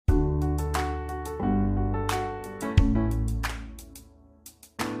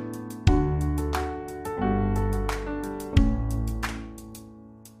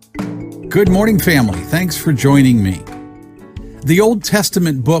Good morning, family. Thanks for joining me. The Old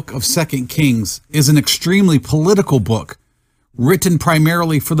Testament book of 2 Kings is an extremely political book, written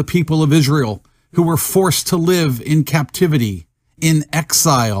primarily for the people of Israel who were forced to live in captivity, in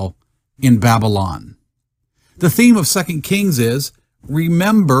exile, in Babylon. The theme of 2 Kings is,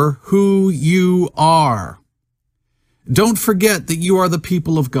 remember who you are. Don't forget that you are the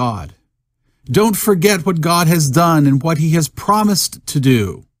people of God. Don't forget what God has done and what He has promised to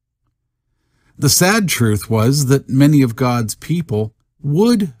do. The sad truth was that many of God's people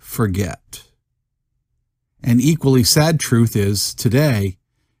would forget. An equally sad truth is, today,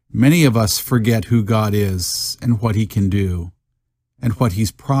 many of us forget who God is and what He can do and what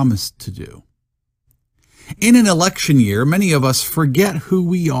He's promised to do. In an election year, many of us forget who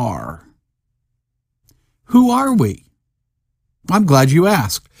we are. Who are we? I'm glad you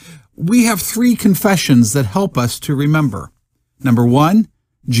asked. We have 3 confessions that help us to remember. Number 1,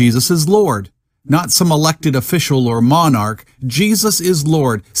 Jesus is Lord. Not some elected official or monarch. Jesus is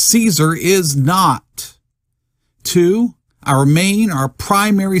Lord. Caesar is not. 2, our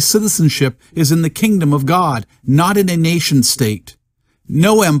primary citizenship is in the kingdom of God, not in a nation state.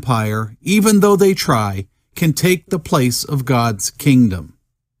 No empire, even though they try, can take the place of God's kingdom.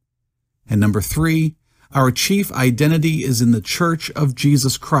 And number 3, our chief identity is in the Church of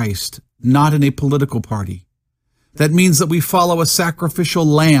Jesus Christ, not in a political party. That means that we follow a sacrificial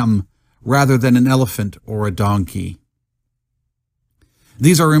lamb rather than an elephant or a donkey.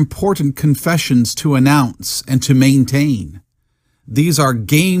 These are important confessions to announce and to maintain. These are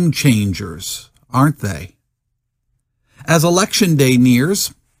game changers, aren't they? As Election Day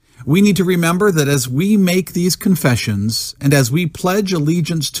nears, we need to remember that as we make these confessions and as we pledge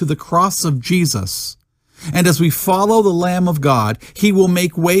allegiance to the cross of Jesus, and as we follow the Lamb of God, He will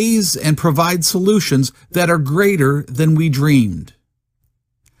make ways and provide solutions that are greater than we dreamed.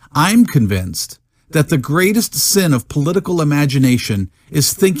 I'm convinced that the greatest sin of political imagination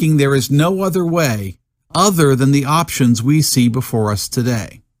is thinking there is no other way other than the options we see before us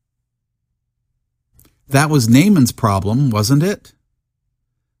today. That was Naaman's problem, wasn't it?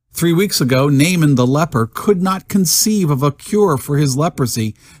 3 weeks ago, Naaman the leper could not conceive of a cure for his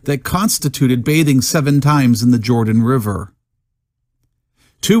leprosy that constituted bathing 7 times in the Jordan River.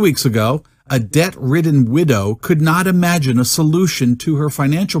 2 weeks ago, a debt-ridden widow could not imagine a solution to her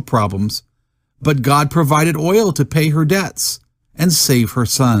financial problems, but God provided oil to pay her debts and save her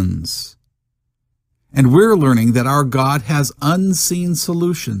sons. And we're learning that our God has unseen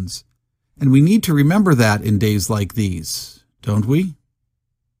solutions, and we need to remember that in days like these, don't we?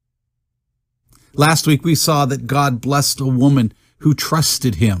 Last week we saw that God blessed a woman who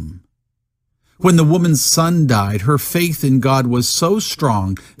trusted Him. When the woman's son died, her faith in God was so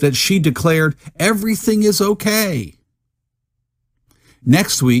strong that she declared, "Everything is okay."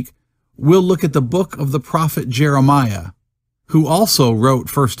 Next week, we'll look at the book of the prophet Jeremiah, who also wrote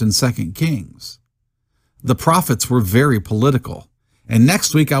 1st and 2nd Kings. The prophets were very political, and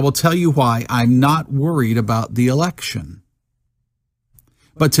next week I will tell you why I'm not worried about the election.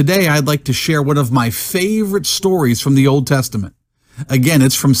 But today I'd like to share one of my favorite stories from the Old Testament. Again,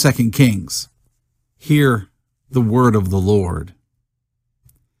 it's from 2 Kings. Hear the word of the Lord.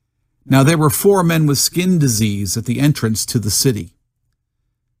 Now there were 4 men with skin disease at the entrance to the city.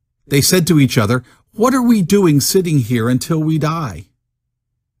 They said to each other, "What are we doing sitting here until we die?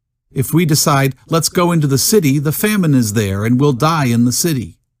 If we decide, let's go into the city, the famine is there and we'll die in the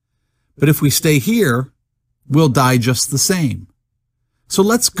city. But if we stay here, we'll die just the same. So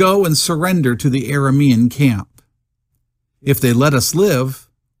let's go and surrender to the Aramean camp. If they let us live,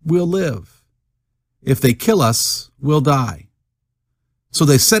 we'll live. If they kill us, we'll die." So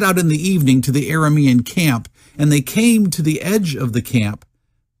they set out in the evening to the Aramean camp, and they came to the edge of the camp,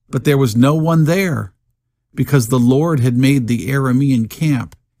 but there was no one there, because the Lord had made the Aramean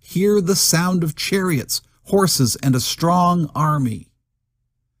camp hear the sound of chariots, horses, and a strong army.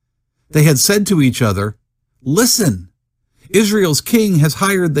 They had said to each other, "Listen, Israel's king has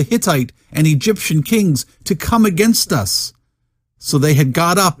hired the Hittite and Egyptian kings to come against us." So they had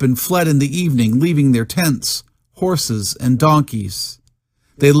got up and fled in the evening, leaving their tents, horses, and donkeys.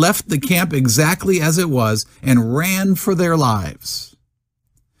 They left the camp exactly as it was and ran for their lives.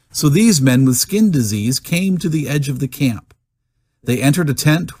 So these men with skin disease came to the edge of the camp. They entered a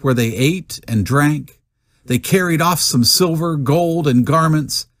tent where they ate and drank. They carried off some silver, gold, and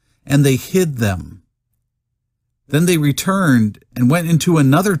garments, and they hid them. Then they returned and went into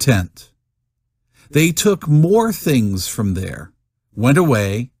another tent. They took more things from there, went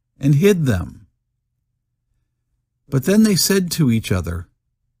away, and hid them. But then they said to each other,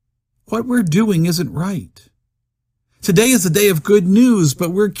 "What we're doing isn't right. Today is a day of good news, but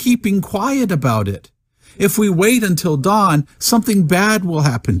we're keeping quiet about it. If we wait until dawn, something bad will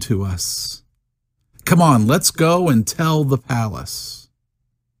happen to us. Come on, let's go and tell the palace."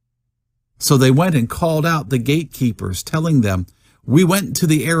 So they went and called out the gatekeepers, telling them, "We went to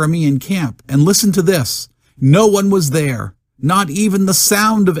the Aramean camp, and listen to this. No one was there, not even the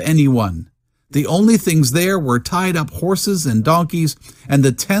sound of anyone. The only things there were tied up horses and donkeys, and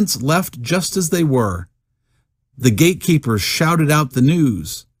the tents left just as they were." The gatekeepers shouted out the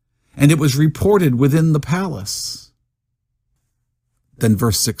news, and it was reported within the palace. Then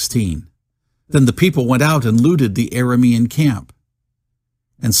verse 16. Then the people went out and looted the Aramean camp.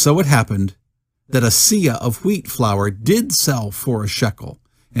 And so it happened that a seah of wheat flour did sell for a shekel,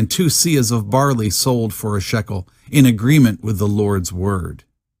 and 2 seahs of barley sold for a shekel, in agreement with the Lord's word.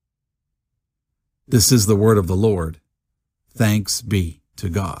 This is the word of the Lord. Thanks be to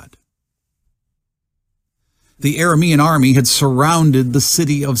God. The Aramean army had surrounded the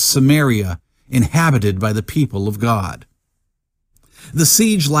city of Samaria, inhabited by the people of God. The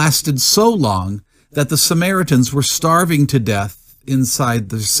siege lasted so long that the Samaritans were starving to death inside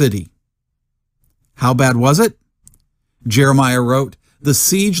the city. How bad was it? Jeremiah wrote, "The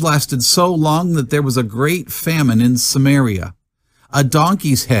siege lasted so long that there was a great famine in Samaria. A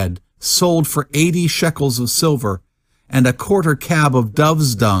donkey's head sold for 80 shekels of silver, and a quarter cab of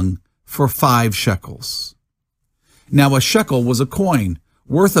dove's dung for 5 shekels. Now a shekel was a coin,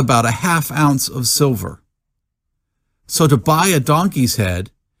 worth about a half ounce of silver. So to buy a donkey's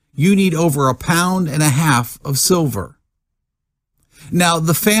head, you need over 1.5 pounds of silver. Now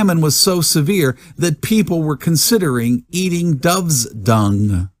the famine was so severe that people were considering eating dove's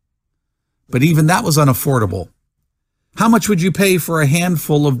dung. But even that was unaffordable. How much would you pay for a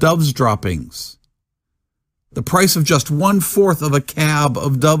handful of dove's droppings? The price of just 1/4 of a cab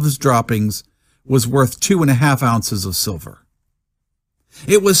of dove's droppings was worth 2.5 ounces of silver.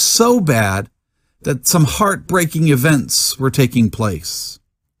 It was so bad that some heartbreaking events were taking place.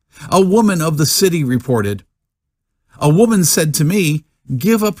 A woman of the city reported, "A woman said to me,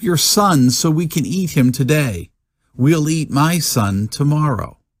 'Give up your son so we can eat him today. We'll eat my son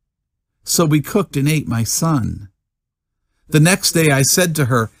tomorrow.' So we cooked and ate my son. The next day I said to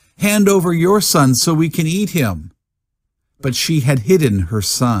her, 'Hand over your son so we can eat him.' But she had hidden her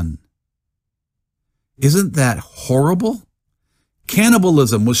son." Isn't that horrible?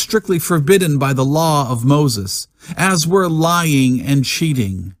 Cannibalism was strictly forbidden by the law of Moses, as were lying and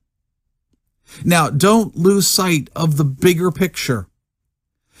cheating. Now, don't lose sight of the bigger picture.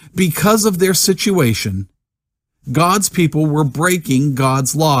 Because of their situation, God's people were breaking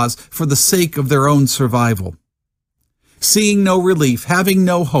God's laws for the sake of their own survival. Seeing no relief, having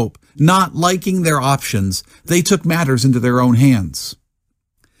no hope, not liking their options, they took matters into their own hands.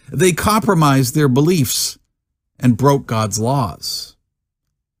 They compromised their beliefs and broke God's laws.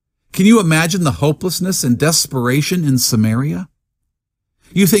 Can you imagine the hopelessness and desperation in Samaria?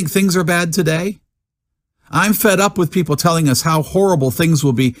 You think things are bad today? I'm fed up with people telling us how horrible things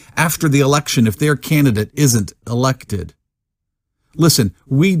will be after the election if their candidate isn't elected. Listen,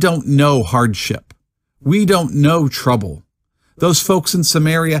 we don't know hardship. We don't know trouble. Those folks in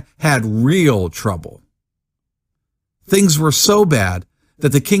Samaria had real trouble. Things were so bad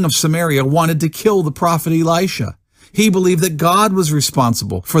that the king of Samaria wanted to kill the prophet Elisha. He believed that God was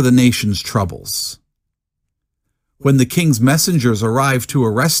responsible for the nation's troubles. When the king's messengers arrived to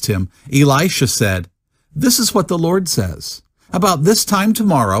arrest him, Elisha said, "This is what the Lord says. About this time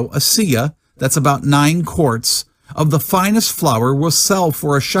tomorrow, a seah, that's about 9 quarts, of the finest flour will sell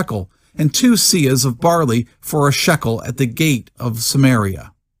for a shekel, and 2 seahs of barley for a shekel at the gate of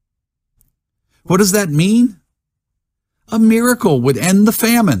Samaria." What does that mean? A miracle would end the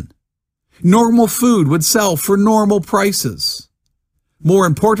famine. Normal food would sell for normal prices. More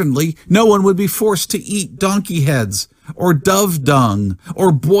importantly, no one would be forced to eat donkey heads or dove dung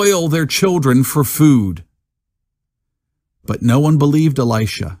or boil their children for food. But no one believed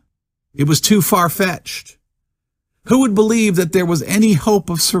Elisha. It was too far-fetched. Who would believe that there was any hope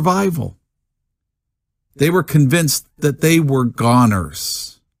of survival? They were convinced that they were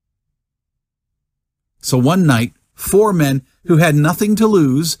goners. So one night, 4 men who had nothing to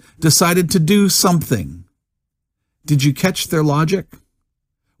lose decided to do something. Did you catch their logic?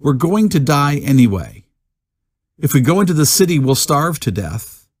 We're going to die anyway. If we go into the city, we'll starve to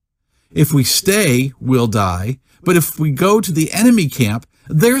death. If we stay, we'll die. But if we go to the enemy camp,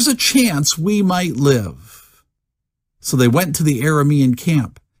 there's a chance we might live. So they went to the Aramean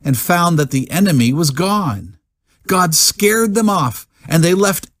camp and found that the enemy was gone. God scared them off, and they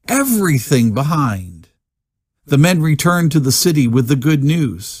left everything behind. The men returned to the city with the good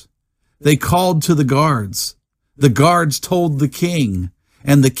news. They called to the guards. The guards told the king,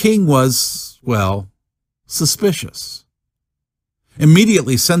 and the king was, well, suspicious.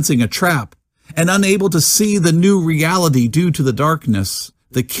 Immediately sensing a trap and unable to see the new reality due to the darkness,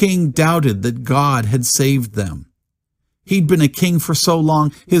 the king doubted that God had saved them. He'd been a king for so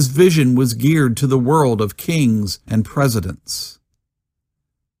long, his vision was geared to the world of kings and presidents.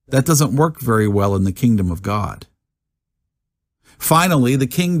 That doesn't work very well in the kingdom of God. Finally, the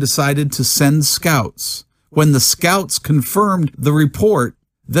king decided to send scouts. When the scouts confirmed the report,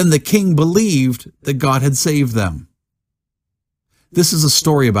 then the king believed that God had saved them. This is a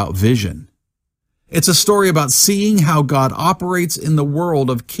story about vision. It's a story about seeing how God operates in the world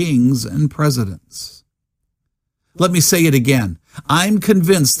of kings and presidents. Let me say it again. I'm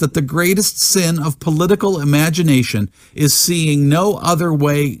convinced that the greatest sin of political imagination is seeing no other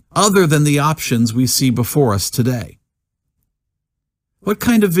way other than the options we see before us today. What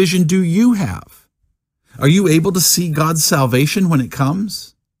kind of vision do you have? Are you able to see God's salvation when it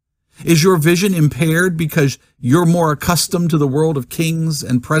comes? Is your vision impaired because you're more accustomed to the world of kings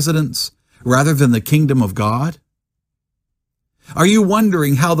and presidents rather than the kingdom of God? Are you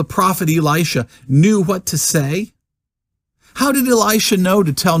wondering how the prophet Elisha knew what to say? How did Elisha know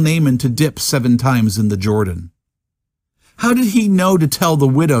to tell Naaman to dip 7 times in the Jordan? How did he know to tell the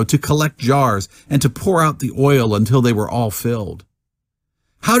widow to collect jars and to pour out the oil until they were all filled?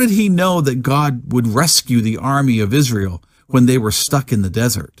 How did he know that God would rescue the army of Israel when they were stuck in the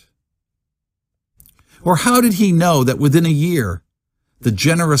desert? Or how did he know that within a year, the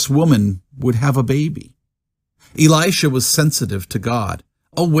generous woman would have a baby? Elisha was sensitive to God,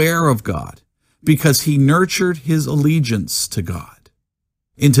 aware of God, because he nurtured his allegiance to God.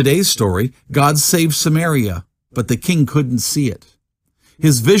 In today's story, God saved Samaria, but the king couldn't see it.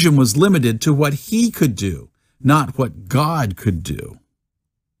 His vision was limited to what he could do, not what God could do.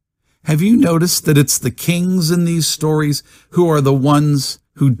 Have you noticed that it's the kings in these stories who are the ones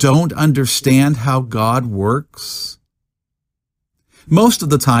who don't understand how God works? Most of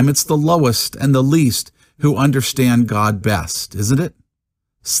the time, it's the lowest and the least who understand God best, isn't it?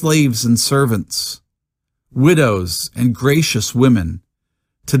 Slaves and servants, widows and gracious women.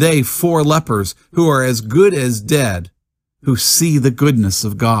 Today, 4 lepers who are as good as dead, who see the goodness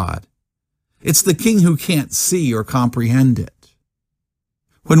of God. It's the king who can't see or comprehend it.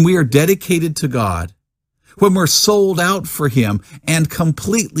 When we are dedicated to God, when we're sold out for Him and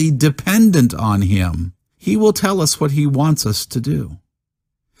completely dependent on Him, He will tell us what He wants us to do.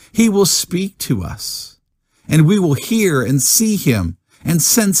 He will speak to us, and we will hear and see Him and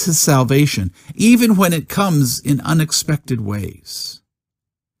sense His salvation, even when it comes in unexpected ways.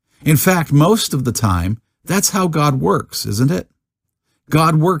 In fact, most of the time, that's how God works, isn't it?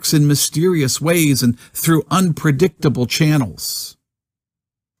 God works in mysterious ways and through unpredictable channels.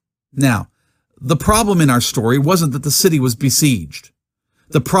 Now, the problem in our story wasn't that the city was besieged.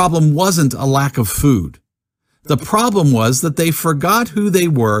 The problem wasn't a lack of food. The problem was that they forgot who they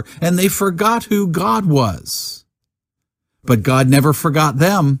were and they forgot who God was. But God never forgot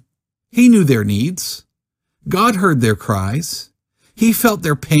them. He knew their needs. God heard their cries. He felt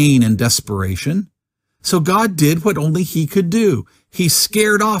their pain and desperation. So God did what only He could do. He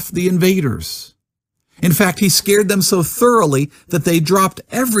scared off the invaders. In fact, He scared them so thoroughly that they dropped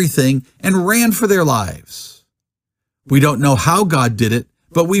everything and ran for their lives. We don't know how God did it,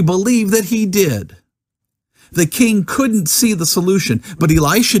 but we believe that He did. The king couldn't see the solution, but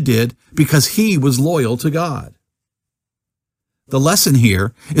Elisha did because he was loyal to God. The lesson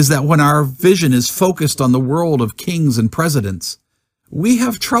here is that when our vision is focused on the world of kings and presidents, we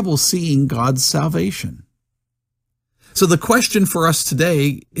have trouble seeing God's salvation. So the question for us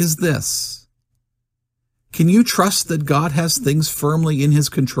today is this: can you trust that God has things firmly in His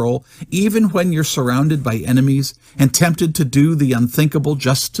control, even when you're surrounded by enemies and tempted to do the unthinkable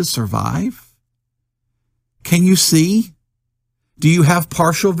just to survive? Can you see? Do you have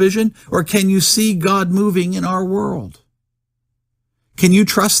partial vision, or can you see God moving in our world? Can you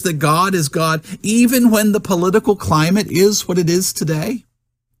trust that God is God even when the political climate is what it is today?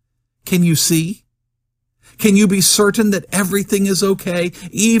 Can you see? Can you be certain that everything is okay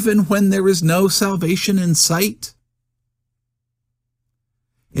even when there is no salvation in sight?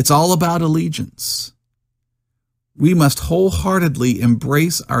 It's all about allegiance. We must wholeheartedly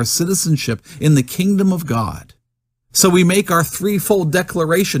embrace our citizenship in the kingdom of God. So we make our threefold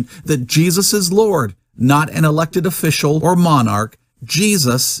declaration that Jesus is Lord, not an elected official or monarch.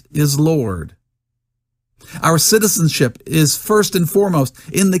 Jesus is Lord. Our citizenship is first and foremost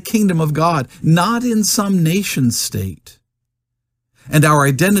in the kingdom of God, not in some nation state. And our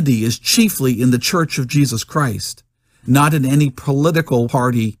identity is chiefly in the Church of Jesus Christ, not in any political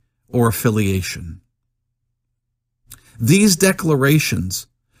party or affiliation. These declarations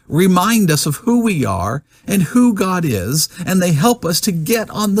remind us of who we are and who God is, and they help us to get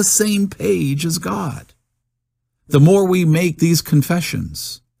on the same page as God. The more we make these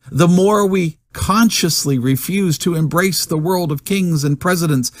confessions, the more we consciously refuse to embrace the world of kings and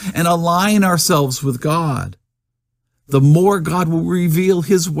presidents and align ourselves with God, the more God will reveal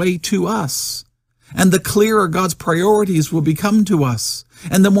His way to us, and the clearer God's priorities will become to us,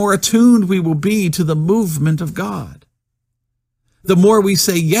 and the more attuned we will be to the movement of God. The more we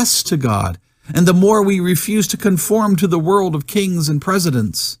say yes to God, and the more we refuse to conform to the world of kings and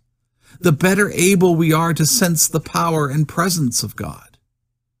presidents, the better able we are to sense the power and presence of God.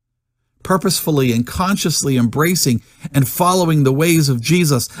 Purposefully and consciously embracing and following the ways of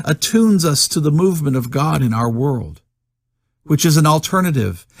Jesus attunes us to the movement of God in our world, which is an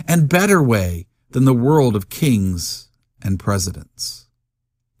alternative and better way than the world of kings and presidents.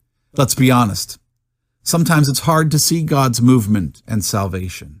 Let's be honest. Sometimes it's hard to see God's movement and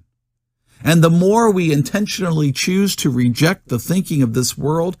salvation. And the more we intentionally choose to reject the thinking of this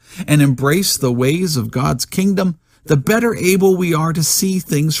world and embrace the ways of God's kingdom, the better able we are to see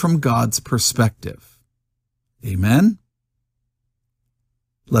things from God's perspective. Amen?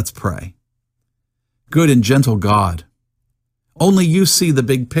 Let's pray. Good and gentle God, only you see the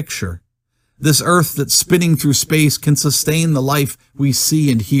big picture. This earth that's spinning through space can sustain the life we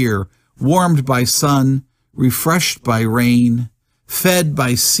see and hear, warmed by sun, refreshed by rain, fed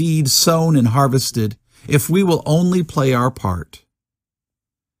by seed sown and harvested, if we will only play our part.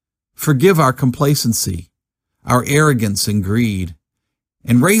 Forgive our complacency, our arrogance and greed,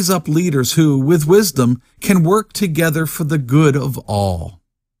 and raise up leaders who, with wisdom, can work together for the good of all.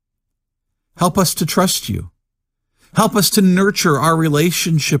 Help us to trust you. Help us to nurture our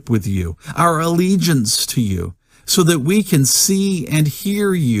relationship with you, our allegiance to you, so that we can see and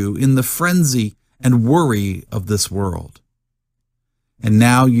hear you in the frenzy and worry of this world. And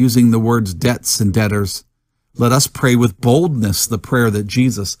now, using the words debts and debtors, let us pray with boldness the prayer that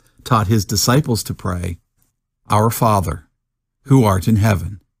Jesus taught his disciples to pray. Our Father, who art in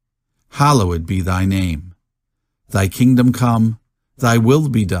heaven, hallowed be thy name. Thy kingdom come, thy will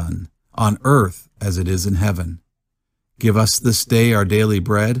be done, on earth as it is in heaven. Give us this day our daily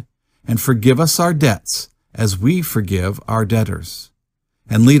bread, and forgive us our debts, as we forgive our debtors.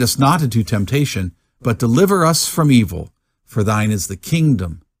 And lead us not into temptation, but deliver us from evil. For thine is the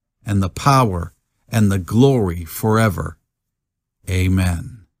kingdom, and the power, and the glory forever.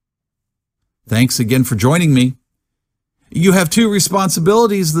 Amen. Thanks again for joining me. You have two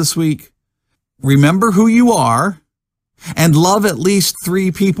responsibilities this week. Remember who you are, and love at least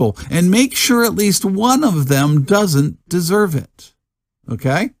 3 people, and make sure at least one of them doesn't deserve it.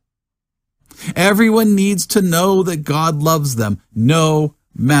 Okay? Everyone needs to know that God loves them, no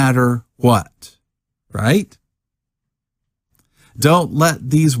matter what. Right? Don't let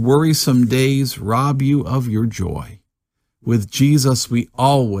these worrisome days rob you of your joy. With Jesus, we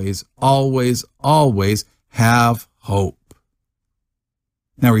always, always, always have hope.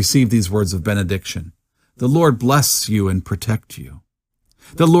 Now receive these words of benediction. The Lord bless you and protect you.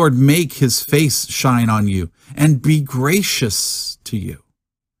 The Lord make his face shine on you and be gracious to you.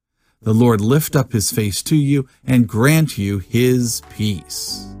 The Lord lift up his face to you and grant you his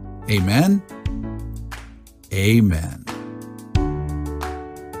peace. Amen. Amen.